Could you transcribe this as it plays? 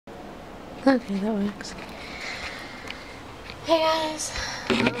Okay, that works. Hey guys,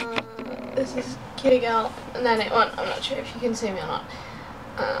 this is Kitty Girl 981. I'm not sure if you can see me or not.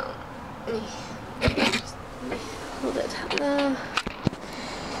 Hold it.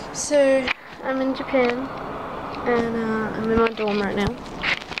 So I'm in Japan, and I'm in my dorm right now.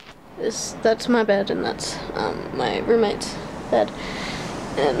 That's my bed, and that's my roommate's bed,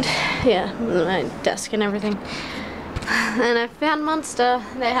 and yeah, my desk and everything. And I found Monster.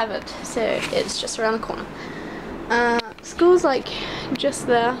 They have it, so it's just around the corner. School's like just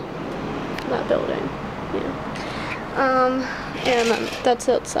there, that building, yeah. And that's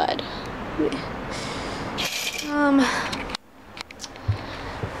outside.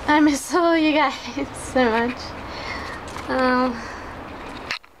 I miss all you guys so much.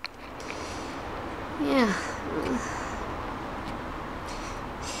 Yeah.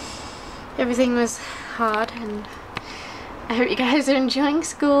 Everything was hard, and I hope you guys are enjoying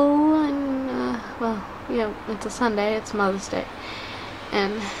school. And well, yeah, it's a Sunday, it's Mother's Day,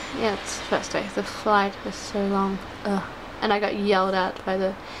 and yeah, it's the first day. The flight was so long, and I got yelled at by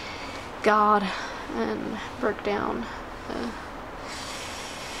the guard and broke down. I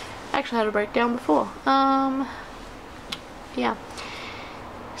actually had a breakdown before. Yeah.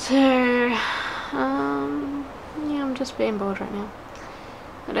 So yeah, I'm just being bored right now.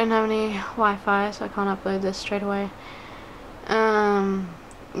 I don't have any Wi-Fi, so I can't upload this straight away.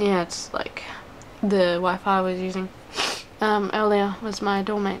 Yeah, it's like the Wi-Fi I was using earlier was my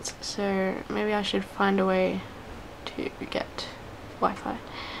doormate's, so maybe I should find a way to get Wi-Fi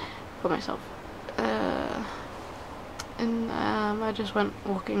for myself. And I just went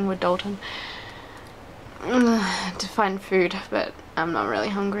walking with Dalton to find food, but I'm not really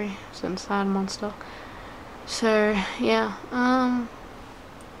hungry since I had Monster. So yeah,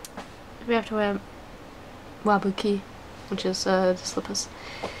 we have to wear wabuki, which is the slippers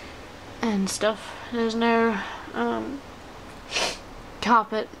and stuff. There's no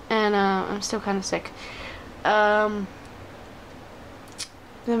carpet, and I'm still kind of sick. The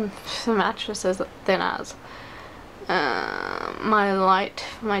mattress is thin as. My light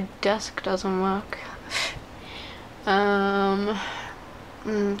for my desk doesn't work. I'm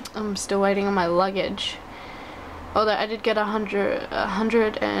still waiting on my luggage. Although I did get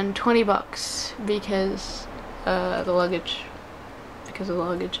 $120 because of the luggage.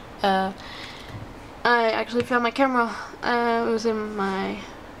 I actually found my camera. It was in my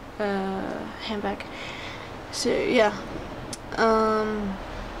handbag. So yeah. I'm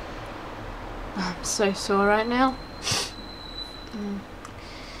so sore right now.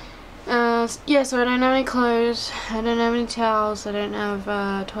 Yeah, so I don't have any clothes, I don't have any towels, I don't have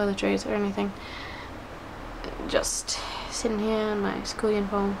toiletries or anything. Just sitting here in my school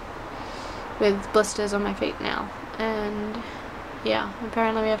uniform with blisters on my feet now. And yeah,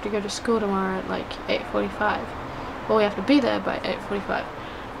 apparently we have to go to school tomorrow at like 8:45. Well, we have to be there by 8:45.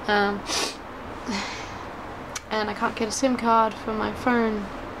 And I can't get a SIM card for my phone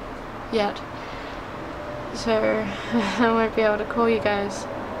yet, so I won't be able to call you guys,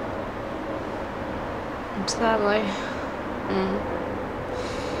 sadly.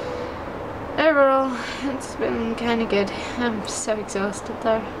 Overall, it's been kinda good. I'm so exhausted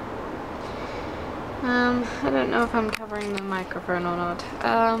though. I don't know if I'm covering the microphone or not.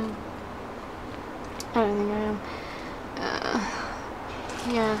 I don't think I am.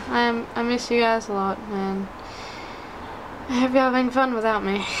 Yeah, I miss you guys a lot, man. I hope you're having fun without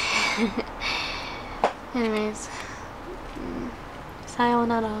me. Anyways,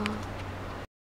 sayonara.